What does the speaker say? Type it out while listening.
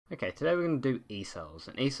Okay, today we're going to do E-cells,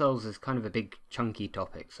 and E-cells is kind of a big chunky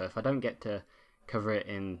topic, so if I don't get to cover it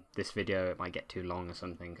in this video, it might get too long or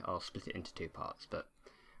something. I'll split it into two parts, but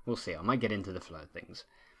we'll see. I might get into the flow of things.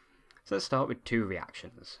 So let's start with two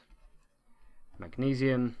reactions.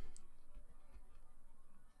 Magnesium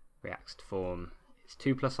reacts to form its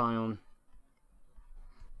 2+ ion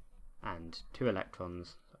and 2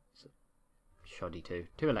 electrons. It's a shoddy 2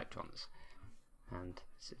 electrons, and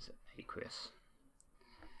this is aqueous.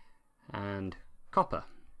 And copper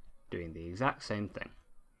doing the exact same thing.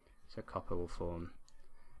 So copper will form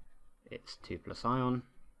its 2+ ion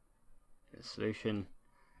in a solution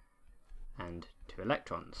and 2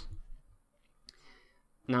 electrons.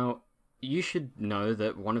 Now you should know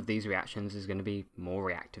that one of these reactions is going to be more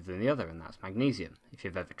reactive than the other, and that's magnesium. If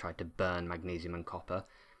you've ever tried to burn magnesium and copper,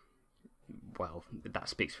 well, that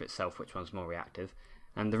speaks for itself which one's more reactive.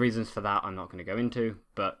 And the reasons for that I'm not going to go into,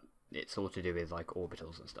 but it's all to do with like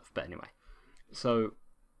orbitals and stuff. But anyway, so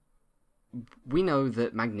we know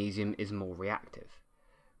that magnesium is more reactive,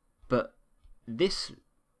 but this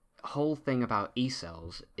whole thing about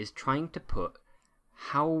E-cells is trying to put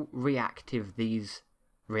how reactive these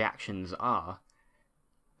reactions are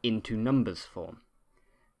into numbers form,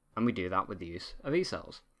 and we do that with the use of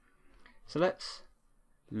E-cells. So let's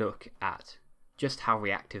look at just how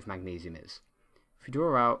reactive magnesium is. If we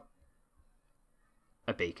draw out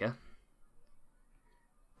a beaker,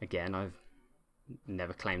 again, I've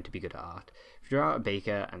never claimed to be good at art. If you draw out a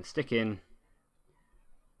beaker and stick in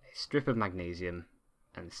a strip of magnesium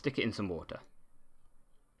and stick it in some water,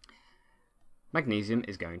 magnesium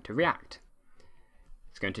is going to react.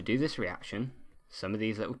 It's going to do this reaction. Some of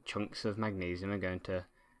these little chunks of magnesium are going to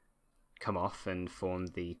come off and form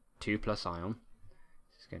the 2+ ion.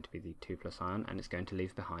 This is going to be the 2+ ion, and it's going to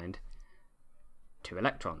leave behind 2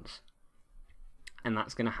 electrons. And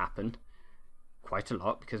that's going to happen quite a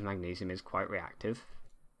lot because magnesium is quite reactive.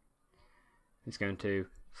 It's going to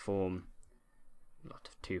form a lot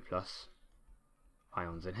of 2+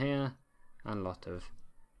 ions in here and a lot of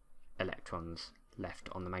electrons left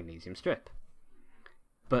on the magnesium strip.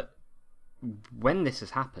 But when this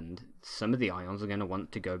has happened, some of the ions are going to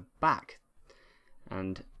want to go back,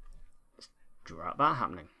 and let's draw out that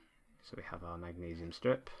happening. So we have our magnesium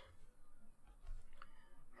strip,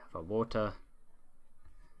 we have our water,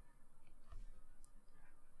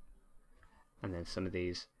 and then some of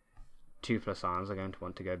these 2+ ions are going to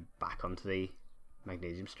want to go back onto the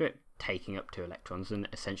magnesium strip, taking up 2 electrons and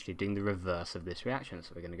essentially doing the reverse of this reaction.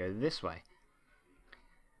 So we're going to go this way,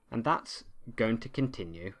 and that's going to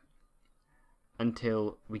continue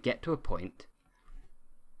until we get to a point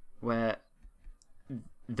where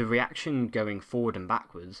the reaction going forward and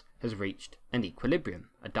backwards has reached an equilibrium,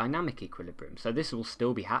 a dynamic equilibrium. So this will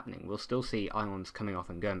still be happening. We'll still see ions coming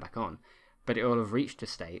off and going back on, but it will have reached a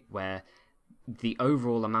state where the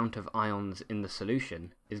overall amount of ions in the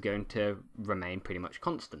solution is going to remain pretty much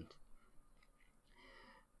constant.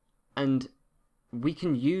 And we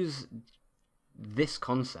can use this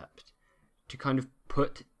concept to kind of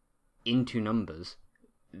put into numbers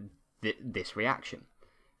this reaction.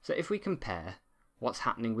 So if we compare what's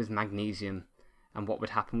happening with magnesium and what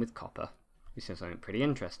would happen with copper, we see something pretty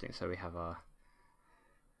interesting. So we have our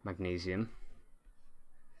magnesium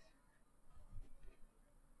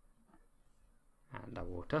and our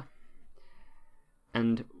water,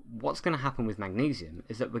 and what's going to happen with magnesium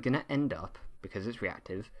is that we're going to end up, because it's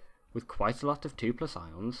reactive, with quite a lot of 2+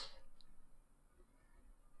 ions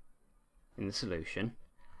in the solution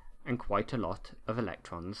and quite a lot of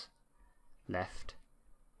electrons left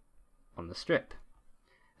on the strip.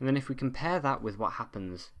 And then if we compare that with what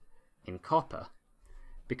happens in copper,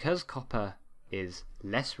 because copper is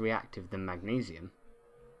less reactive than magnesium,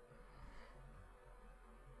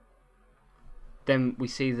 then we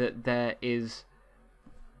see that there is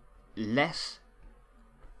less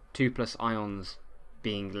 2+ ions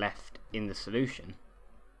being left in the solution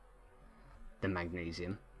than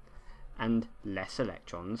magnesium, and less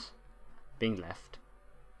electrons being left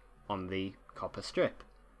on the copper strip.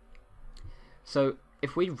 So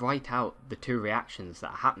if we write out the two reactions that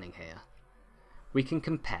are happening here, we can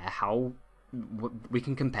compare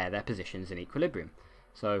their positions in equilibrium.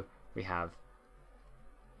 So we have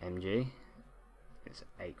Mg, it's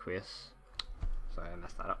aqueous, sorry I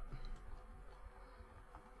messed that up.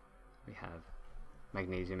 We have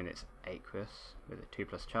magnesium and it's aqueous with a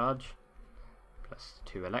 2+ charge plus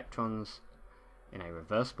 2 electrons in a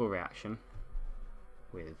reversible reaction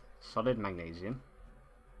with solid magnesium,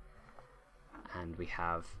 and we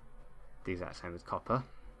have the exact same with copper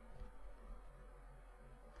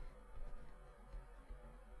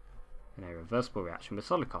in a reversible reaction with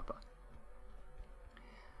solid copper.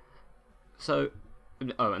 So,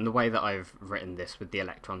 oh, and the way that I've written this with the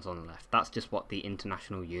electrons on the left, that's just what the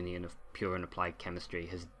International Union of Pure and Applied Chemistry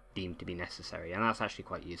has deemed to be necessary, and that's actually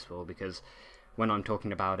quite useful because when I'm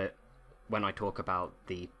talking about it, when I talk about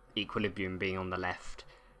the equilibrium being on the left,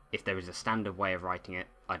 if there is a standard way of writing it,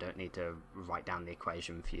 I don't need to write down the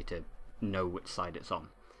equation for you to know which side it's on.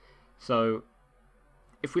 So,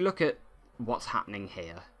 if we look at what's happening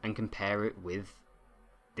here and compare it with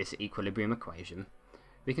this equilibrium equation,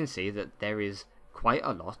 we can see that there is quite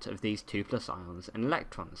a lot of these 2+ ions and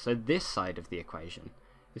electrons. So this side of the equation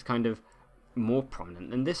is kind of more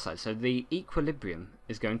prominent than this side. So the equilibrium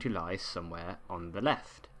is going to lie somewhere on the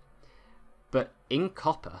left. But in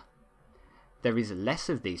copper, there is less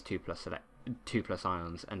of these 2+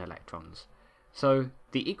 ions and electrons. So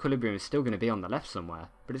the equilibrium is still going to be on the left somewhere,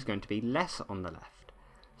 but it's going to be less on the left.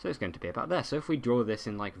 So it's going to be about there. So if we draw this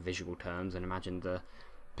in like visual terms and imagine the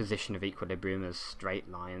position of equilibrium as straight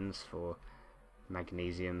lines for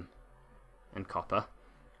magnesium and copper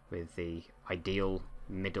with the ideal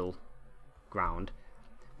middle ground,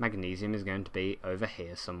 magnesium is going to be over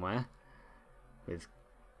here somewhere with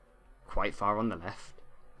quite far on the left,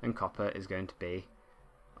 and copper is going to be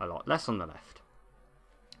a lot less on the left.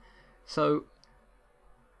 So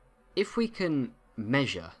if we can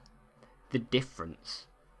measure the difference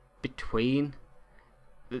between,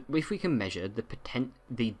 if we can measure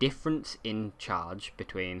the difference in charge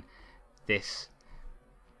between this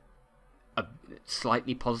a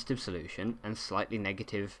slightly positive solution and slightly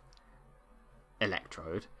negative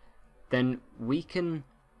electrode, then we can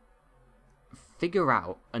figure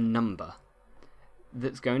out a number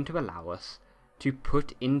that's going to allow us to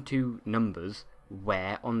put into numbers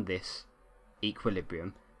where on this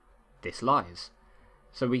equilibrium this lies.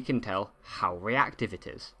 So we can tell how reactive it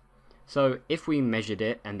is. So if we measured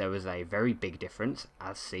it and there was a very big difference,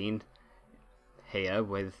 as seen here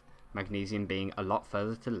with magnesium being a lot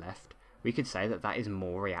further to the left, we could say that that is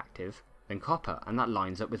more reactive than copper, and that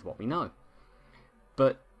lines up with what we know.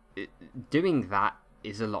 But doing that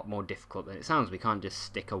is a lot more difficult than it sounds. We can't just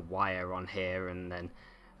stick a wire on here and then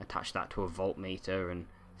attach that to a voltmeter and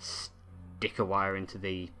stick a wire into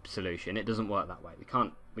the solution. It doesn't work that way. We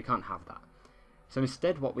can't have that. So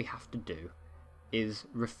instead what we have to do is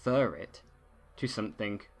refer it to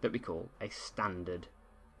something that we call a standard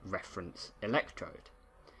reference electrode.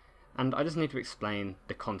 And I just need to explain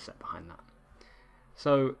the concept behind that.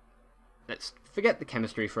 So let's forget the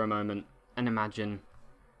chemistry for a moment and imagine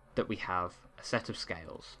that we have a set of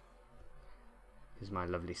scales. Here's my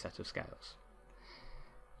lovely set of scales.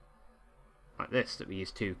 Like this, that we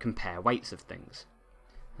use to compare weights of things.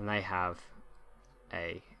 And they have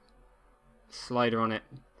a slider on it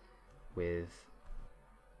with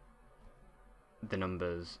the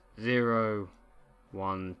numbers 0,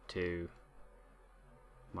 1, 2,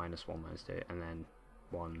 -1, -2, and then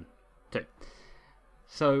 1, 2.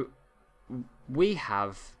 So we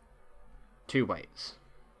have two weights,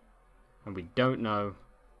 and we don't know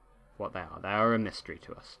what they are. They are a mystery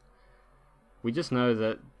to us. We just know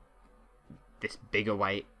that this bigger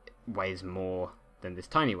weight weighs more than this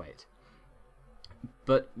tiny weight,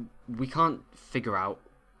 but we can't figure out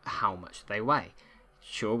how much they weigh.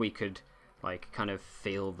 Sure, we could like kind of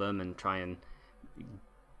feel them and try and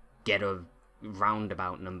get a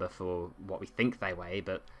roundabout number for what we think they weigh,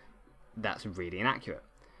 but that's really inaccurate.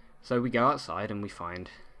 So we go outside and we find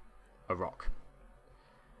a rock.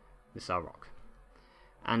 This is our rock.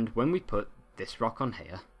 And when we put this rock on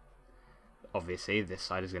here, obviously this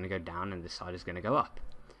side is going to go down and this side is going to go up.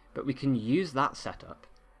 But we can use that setup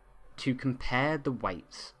to compare the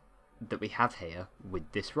weights that we have here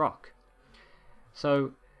with this rock.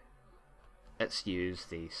 So let's use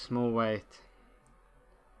the small weight,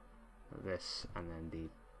 this, and then the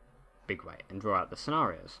big weight, and draw out the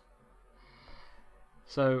scenarios.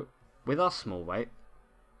 So with our small weight,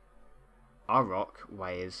 our rock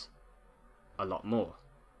weighs a lot more.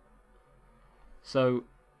 So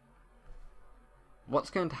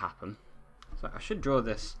what's going to happen, so I should draw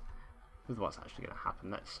this with what's actually going to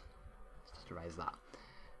happen. Let's just erase that,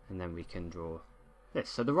 and then we can draw this.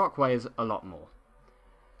 So the rock weighs a lot more.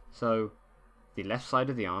 So the left side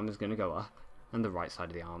of the arm is going to go up, and the right side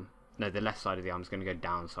of the arm, no, the left side of the arm is going to go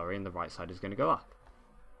down, sorry, and the right side is going to go up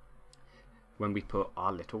when we put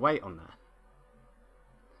our little weight on there.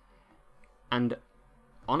 And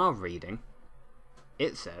on our reading,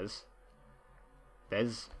 it says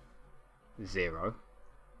there's 0,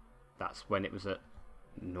 that's when it was at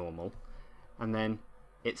normal, and then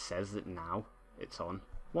it says that now it's on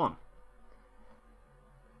 1.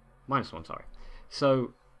 -1, sorry.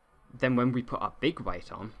 So then when we put our big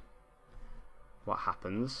weight on, what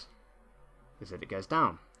happens is that it goes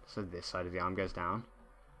down. So this side of the arm goes down,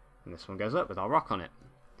 and this one goes up with our rock on it.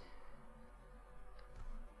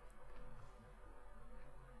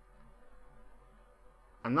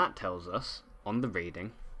 And that tells us, on the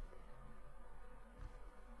reading,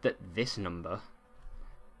 that this number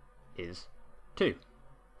is 2.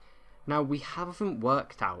 Now, we haven't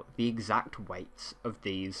worked out the exact weights of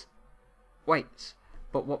these weights,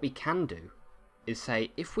 but what we can do is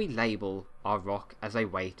say, if we label our rock as a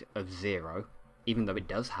weight of 0, even though it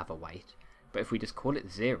does have a weight, but if we just call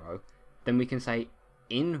it 0, then we can say,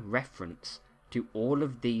 in reference to all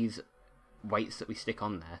of these weights that we stick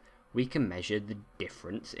on there, we can measure the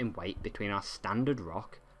difference in weight between our standard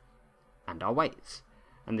rock and our weights.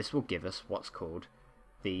 And this will give us what's called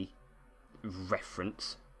the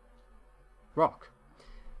reference rock.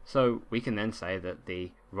 So we can then say that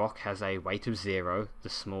the rock has a weight of 0, the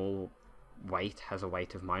small weight has a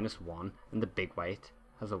weight of -1, and the big weight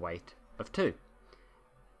has a weight of 2.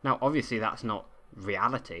 Now obviously that's not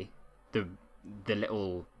reality. The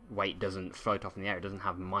little weight doesn't float off in the air, it doesn't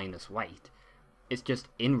have minus weight. It's just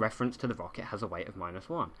in reference to the rock it has a weight of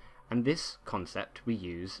 -1. And this concept we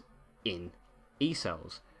use in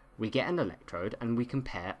E-cells. We get an electrode and we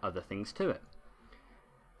compare other things to it.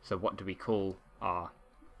 So what do we call our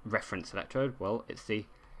reference electrode? Well, it's the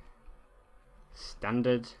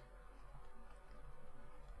standard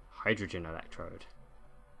hydrogen electrode.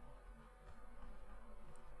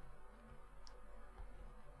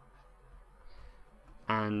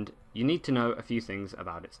 And you need to know a few things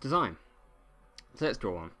about its design. So let's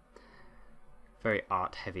draw one. Very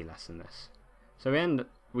art heavy lesson this. So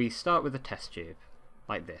we start with a test tube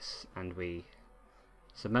like this, and we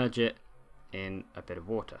submerge it in a bit of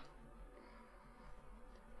water.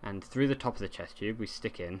 And through the top of the test tube we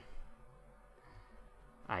stick in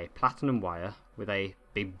a platinum wire with a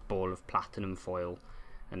big ball of platinum foil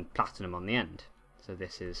and platinum on the end. So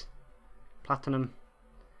this is platinum,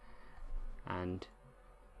 and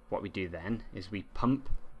what we do then is we pump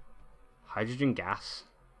hydrogen gas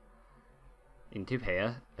into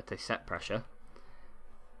here at a set pressure,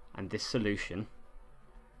 and this solution,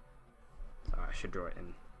 I should draw it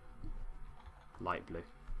in light blue,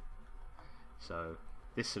 so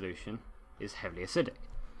this solution is heavily acidic.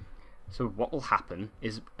 So what will happen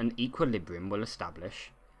is an equilibrium will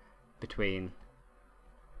establish between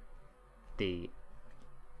the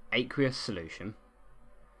aqueous solution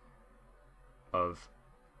of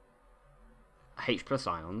H+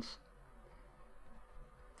 ions,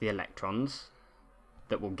 the electrons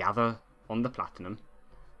that will gather on the platinum,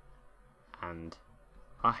 and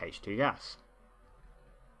our H2 gas.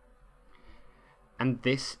 And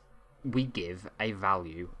this we give a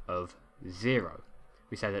value of 0.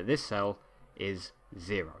 We say that this cell is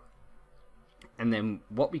 0. And then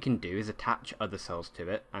what we can do is attach other cells to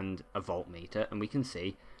it and a voltmeter, and we can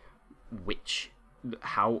see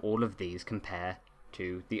how all of these compare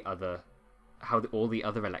to the other, all the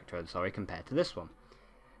other electrodes compare to this one.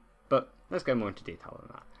 But let's go more into detail on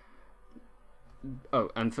that. Oh,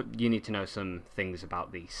 and you need to know some things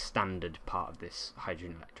about the standard part of this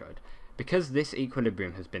hydrogen electrode. Because this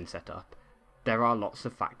equilibrium has been set up, there are lots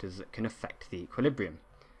of factors that can affect the equilibrium,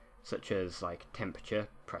 such as like temperature,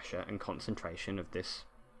 pressure, and concentration of this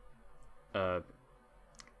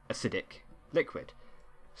acidic liquid.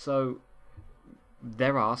 So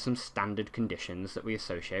there are some standard conditions that we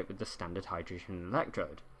associate with the standard hydrogen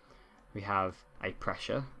electrode. We have a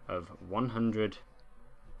pressure of 100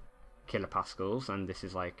 kilopascals, and this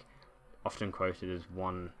is like often quoted as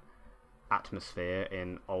 1 atmosphere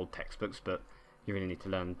in old textbooks, but you really need to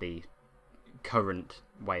learn the current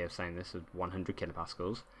way of saying this, of 100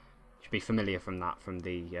 kilopascals. You should be familiar from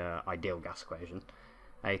the ideal gas equation.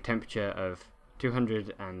 A temperature of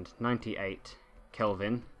 298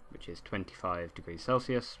 Kelvin, which is 25 degrees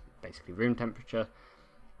Celsius, basically room temperature,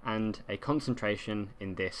 and a concentration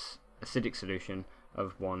in this acidic solution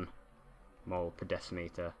of 1 mole per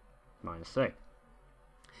decimeter minus 3.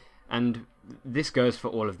 And this goes for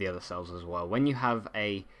all of the other cells as well. When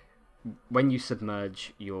you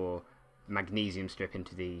submerge your magnesium strip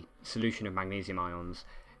into the solution of magnesium ions,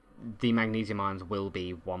 the magnesium ions will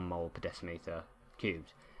be 1 mole per decimeter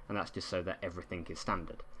cubed, and that's just so that everything is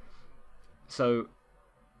standard. So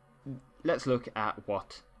let's look at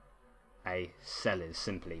what a cell is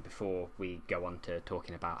simply before we go on to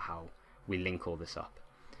talking about how we link all this up.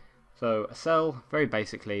 So a cell, very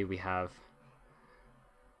basically, we have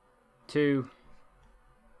 2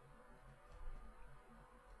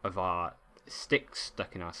 of our sticks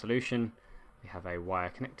stuck in our solution. We have a wire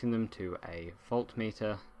connecting them to a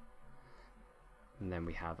voltmeter, and then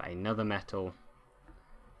we have another metal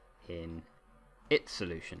in its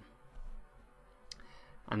solution.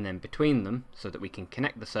 and then between them, so that we can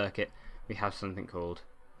connect the circuit, we have something called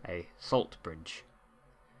a salt bridge,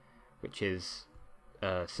 which is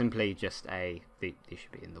simply just these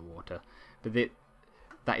should be in the water, but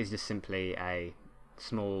that is just simply a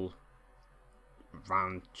small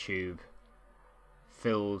round tube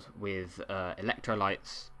filled with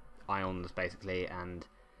electrolytes, ions basically, and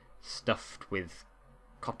stuffed with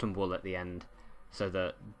cotton wool at the end, so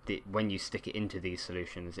that when you stick it into these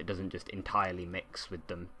solutions, it doesn't just entirely mix with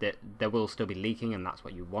them. There will still be leaking, and that's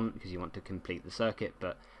what you want, because you want to complete the circuit,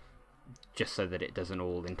 but just so that it doesn't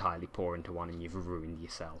all entirely pour into one and you've ruined your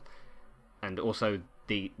cell. And also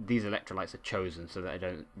these electrolytes are chosen so that they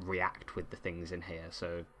don't react with the things in here,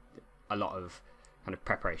 so a lot of kind of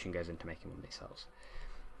preparation goes into making one of these cells.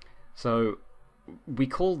 So we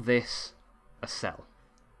call this a cell.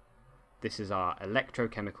 This is our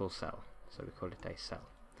electrochemical cell, so we call it a cell.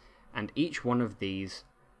 And each one of these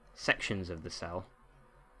sections of the cell,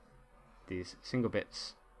 these single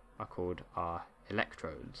bits, are called our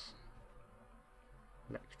electrodes.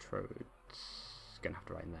 Gonna have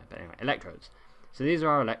to write in there, but anyway, electrodes. So these are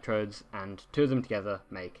our electrodes, and two of them together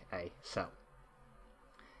make a cell.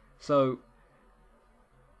 So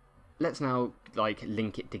let's now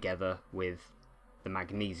link it together with the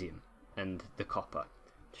magnesium and the copper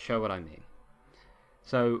to show what I mean.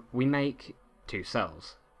 So we make two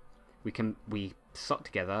cells. We slot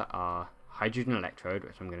together our hydrogen electrode,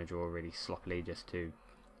 which I'm going to draw really sloppily just to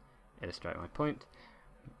illustrate my point.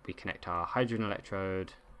 We connect our hydrogen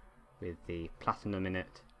electrode with the platinum in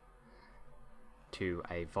it to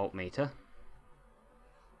a voltmeter,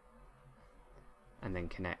 and then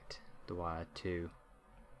connect the wire to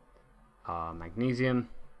our magnesium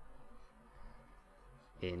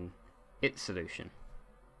in its solution.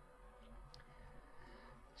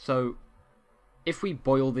 So if we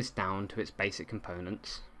boil this down to its basic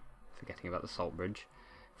components, forgetting about the salt bridge,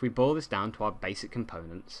 if we boil this down to our basic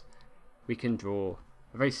components, we can draw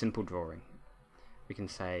a very simple drawing. We can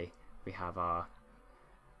say we have our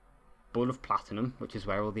ball of platinum, which is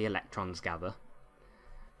where all the electrons gather,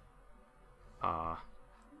 our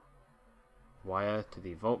wire to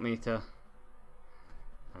the voltmeter,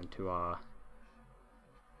 and to our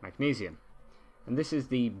magnesium. And this is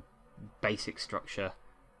the basic structure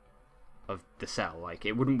of the cell.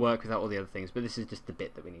 It wouldn't work without all the other things, but this is just the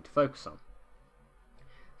bit that we need to focus on.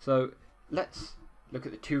 So let's look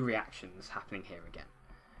at the two reactions happening here again.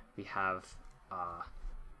 We have our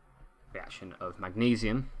reaction of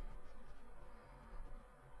magnesium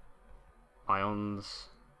ions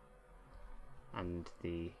and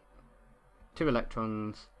the two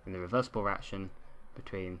electrons in the reversible reaction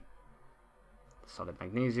between the solid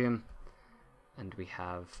magnesium, and we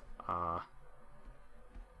have our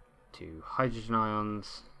two hydrogen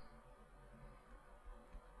ions,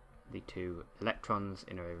 the two electrons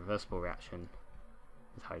in a reversible reaction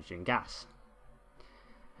with hydrogen gas.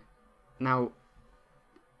 Now,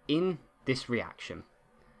 in this reaction,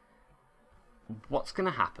 what's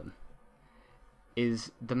going to happen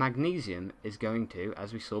is the magnesium is going to,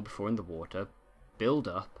 as we saw before in the water, build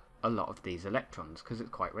up a lot of these electrons because it's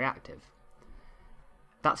quite reactive.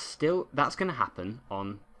 That's going to happen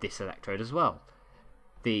on this electrode as well.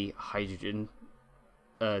 The hydrogen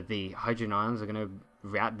ions are going to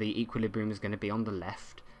react. The equilibrium is going to be on the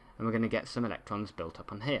left, and we're going to get some electrons built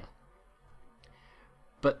up on here.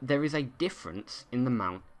 But there is a difference in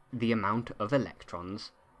the amount of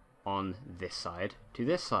electrons on this side to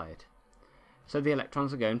this side. So the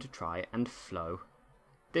electrons are going to try and flow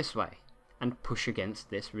this way and push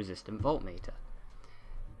against this resistant voltmeter.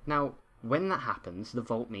 Now, when that happens, the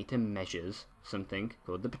voltmeter measures something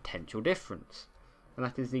called the potential difference, and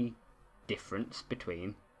that is the difference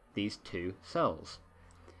between these two cells.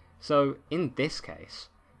 So in this case,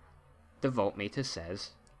 the voltmeter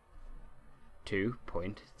says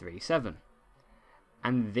 2.37,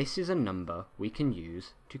 and this is a number we can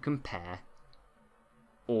use to compare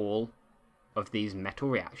all of these metal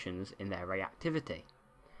reactions in their reactivity.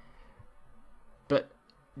 But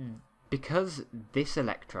because this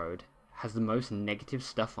electrode has the most negative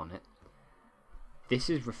stuff on it, this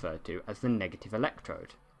is referred to as the negative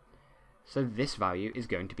electrode. So this value is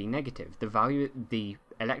going to be negative. The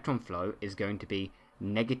electron flow is going to be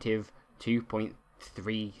negative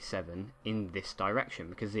 2.37 in this direction,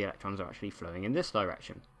 because the electrons are actually flowing in this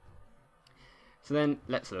direction. So then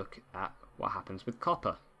let's look at what happens with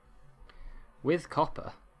copper. With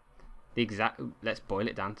copper, let's boil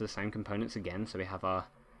it down to the same components again. So we have our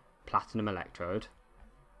platinum electrode,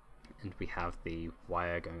 and we have the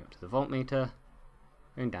wire going up to the voltmeter,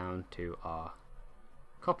 going down to our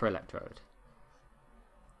copper electrode.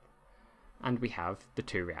 and we have the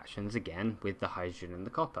two reactions again with the hydrogen and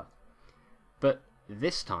the copper. But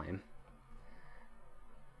this time,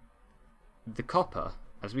 the copper,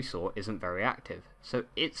 as we saw, isn't very active, so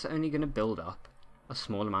it's only going to build up a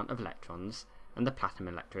small amount of electrons, and the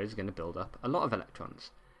platinum electrode is going to build up a lot of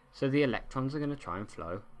electrons. So the electrons are going to try and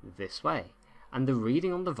flow this way, and the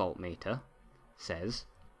reading on the voltmeter says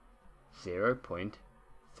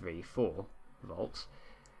 0.34 volts,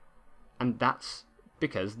 and that's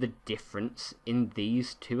because the difference in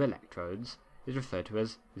these two electrodes is referred to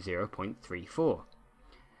as 0.34.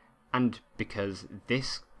 And because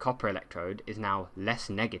this copper electrode is now less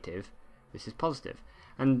negative, this is positive.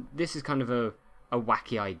 And this is kind of a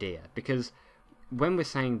wacky idea, because when we're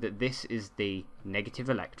saying that this is the negative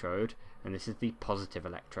electrode and this is the positive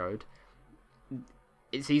electrode,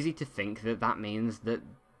 it's easy to think that that means that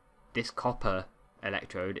this copper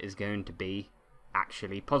electrode is going to be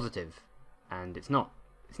actually positive, and it's not.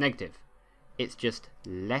 It's negative. It's just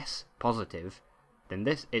less positive than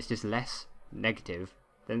this. It's just less negative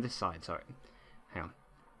than this side. Sorry. Hang on.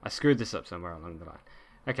 I screwed this up somewhere along the line.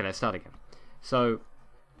 Okay, let's start again. So,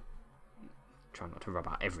 try not to rub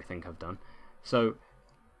out everything I've done. So,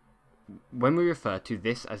 when we refer to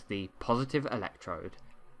this as the positive electrode,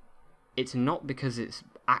 it's not because it's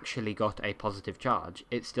actually got a positive charge.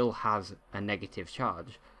 It still has a negative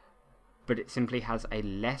charge, but it simply has a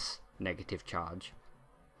less negative charge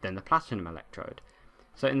than the platinum electrode.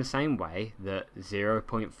 So in the same way that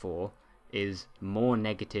 0.4 is more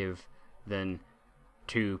negative than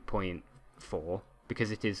 2.4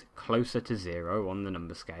 because it is closer to 0 on the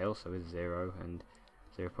number scale, so it's 0 and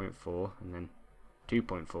 0.4 and then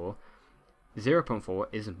 2.4, 0.4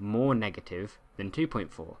 is more negative than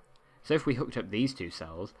 2.4. So if we hooked up these two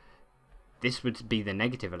cells, this would be the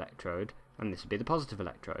negative electrode and this would be the positive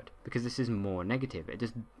electrode, because this is more negative. It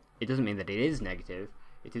doesn't mean that it is negative,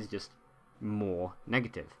 it is just more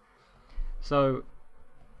negative. So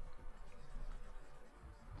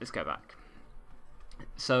let's go back.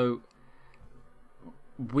 So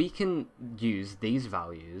we can use these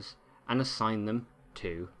values and assign them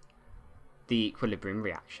to the equilibrium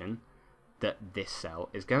reaction that this cell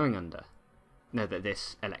is going under. No, that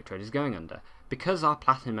this electrode is going under. Because our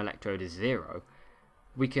platinum electrode is 0,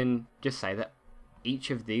 we can just say that each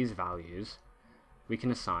of these values we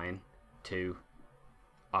can assign to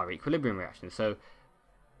our equilibrium reaction. So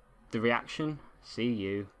the reaction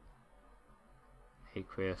Cu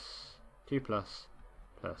aqueous 2 plus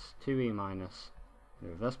 2e minus, the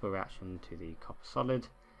reversible reaction to the copper solid,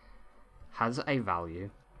 has a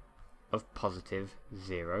value of positive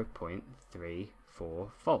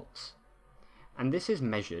 0.34 volts. And this is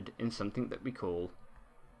measured in something that we call,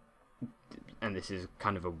 and this is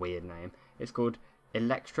kind of a weird name, it's called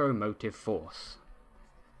electromotive force,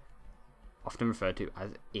 often referred to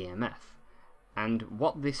as EMF. And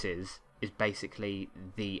what this is basically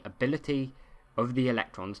the ability of the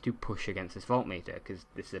electrons to push against this voltmeter, because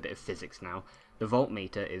this is a bit of physics now. The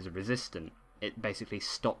voltmeter is resistant. It basically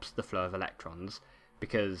stops the flow of electrons,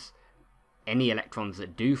 because any electrons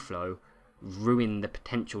that do flow ruin the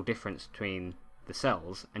potential difference between the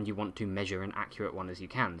cells, and you want to measure an accurate one as you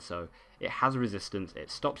can. So it has resistance, it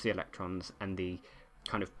stops the electrons, and the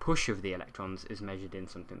kind of push of the electrons is measured in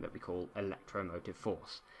something that we call electromotive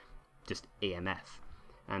force, just EMF.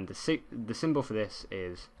 And the symbol for this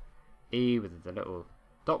is E with the little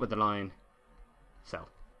dot with the line, cell.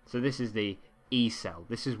 So this is the E cell.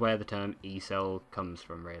 This is where the term E cell comes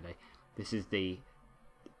from, really. This is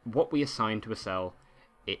what we assign to a cell,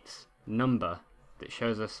 its number that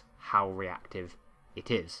shows us how reactive it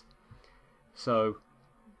is. So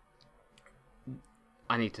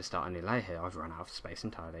I need to start a new layer here. I've run out of space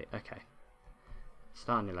entirely. Okay.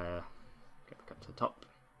 Start a new layer. Get back up to the top.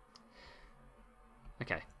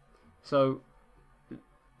 Okay. So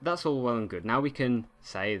that's all well and good. Now we can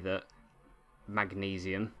say that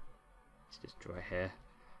magnesium, let's just draw it here.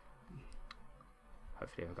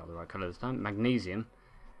 Hopefully I've got the right colour this time. Magnesium,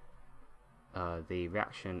 the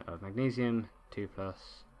reaction of magnesium 2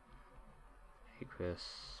 plus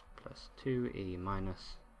aqueous plus 2e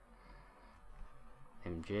minus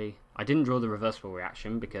Mg. I didn't draw the reversible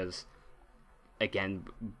reaction because, again,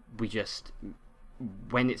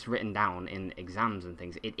 when it's written down in exams and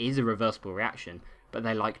things, it is a reversible reaction, but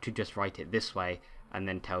they like to just write it this way and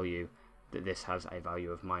then tell you that this has a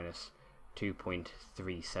value of minus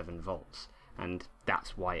 2.37 volts. And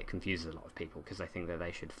that's why it confuses a lot of people, because they think that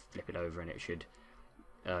they should flip it over and it should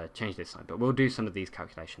change this sign. But we'll do some of these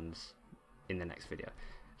calculations in the next video.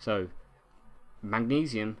 So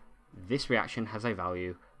magnesium, this reaction has a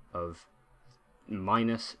value of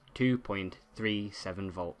minus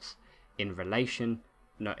 2.37 volts in relation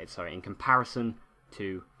in comparison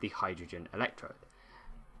to the hydrogen electrode.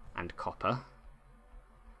 And copper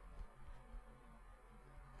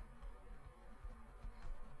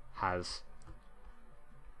has,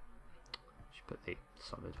 put the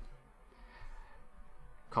solid,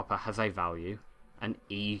 copper has a value, an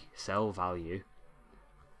E cell value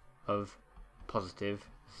of positive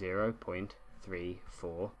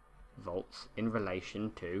 0.34 volts in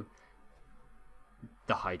relation to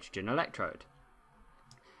the hydrogen electrode.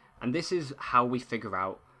 And this is how we figure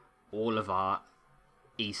out all of our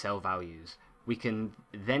E cell values. We can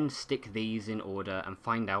then stick these in order and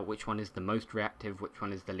find out which one is the most reactive, which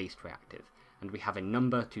one is the least reactive. And we have a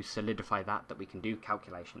number to solidify that we can do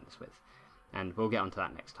calculations with. And we'll get onto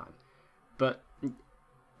that next time. But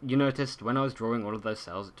you noticed when I was drawing all of those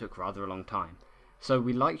cells, it took rather a long time. So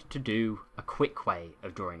we like to do a quick way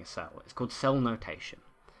of drawing a cell. It's called cell notation.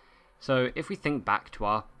 So if we think back to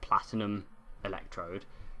our platinum electrode,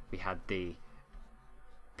 we had the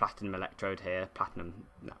platinum electrode here,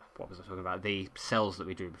 what was I talking about? The cells that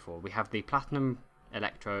we drew before. We have the platinum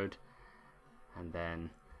electrode, and then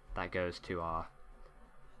that goes to our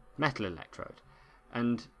metal electrode.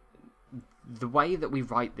 And the way that we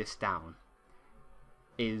write this down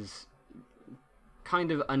is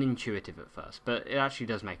kind of unintuitive at first, but it actually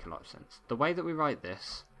does make a lot of sense. The way that we write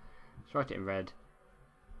this, let's write it in red.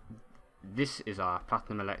 This is our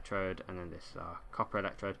platinum electrode, and then this is our copper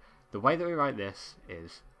electrode. The way that we write this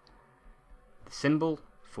is the symbol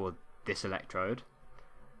for this electrode,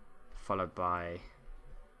 followed by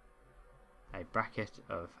a bracket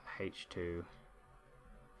of H2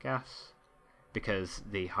 gas, because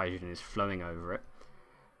the hydrogen is flowing over it,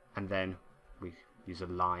 and then we use a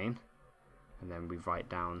line, and then we write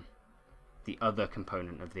down the other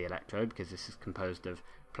component of the electrode, because this is composed of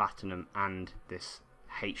platinum and this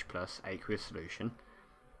H plus aqueous solution,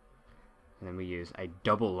 and then we use a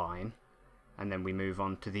double line, and then we move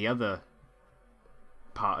on to the other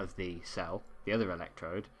part of the cell, the other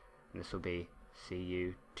electrode, and this will be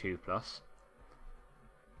Cu2 plus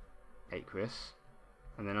aqueous,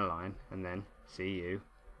 and then a line, and then Cu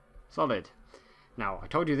solid. Now, I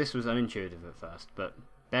told you this was unintuitive at first, but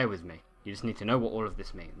bear with me. You just need to know what all of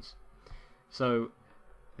this means. So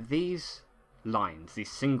these lines,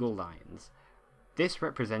 these single lines, this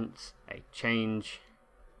represents a change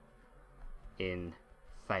in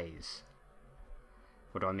phase.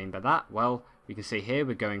 What do I mean by that? Well, we can see here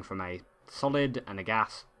we're going from a solid and a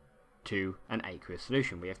gas to an aqueous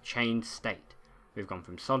solution. We have changed state. We've gone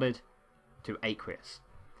from solid to aqueous.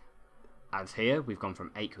 As here, we've gone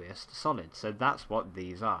from aqueous to solid. So that's what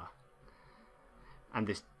these are. And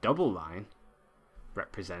this double line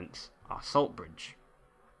represents our salt bridge.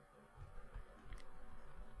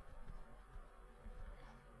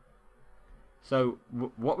 So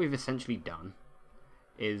what we've essentially done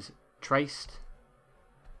is traced,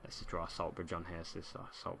 let's just draw our salt bridge on here, so this is our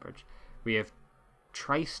salt bridge. We have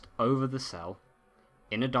traced over the cell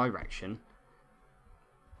in a direction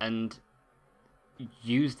and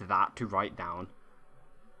used that to write down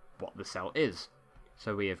what the cell is.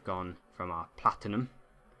 So we have gone from our platinum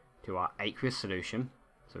to our aqueous solution,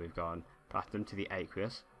 so we've gone platinum to the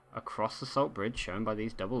aqueous, across the salt bridge shown by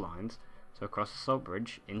these double lines, so across the salt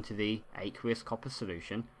bridge into the aqueous copper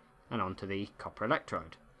solution and onto the copper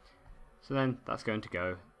electrode. So then that's going to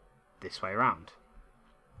go this way around.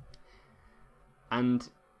 And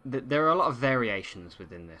there are a lot of variations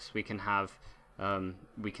within this. We can have,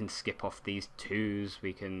 we can skip off these twos,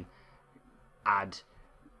 we can add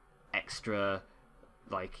extra,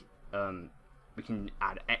 like, we can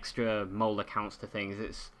add extra molar counts to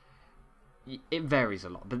things. It varies a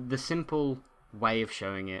lot, but the simple way of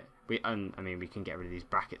showing it, I mean, we can get rid of these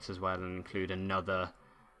brackets as well and include another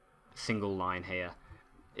single line here.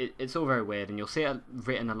 It's all very weird, and you'll see it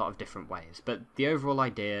written a lot of different ways, but the overall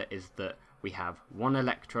idea is that we have one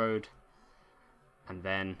electrode and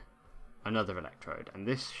then another electrode, and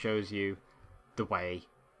this shows you the way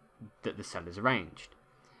that the cell is arranged.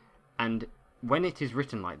 And when it is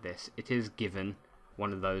written like this, it is given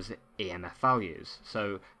one of those EMF values.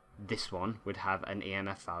 So this one would have an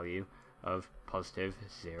EMF value of positive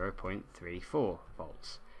 0.34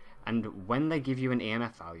 volts. And when they give you an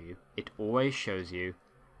EMF value, it always shows you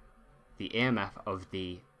the EMF of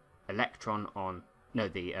the electrode on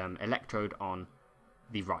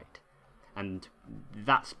the right. And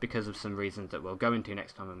that's because of some reasons that we'll go into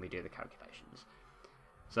next time when we do the calculations.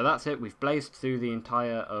 So that's it. We've blazed through the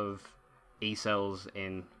entire of E-cells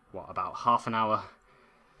in, about half an hour.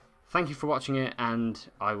 Thank you for watching it, and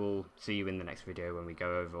I will see you in the next video when we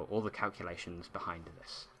go over all the calculations behind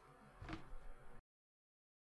this.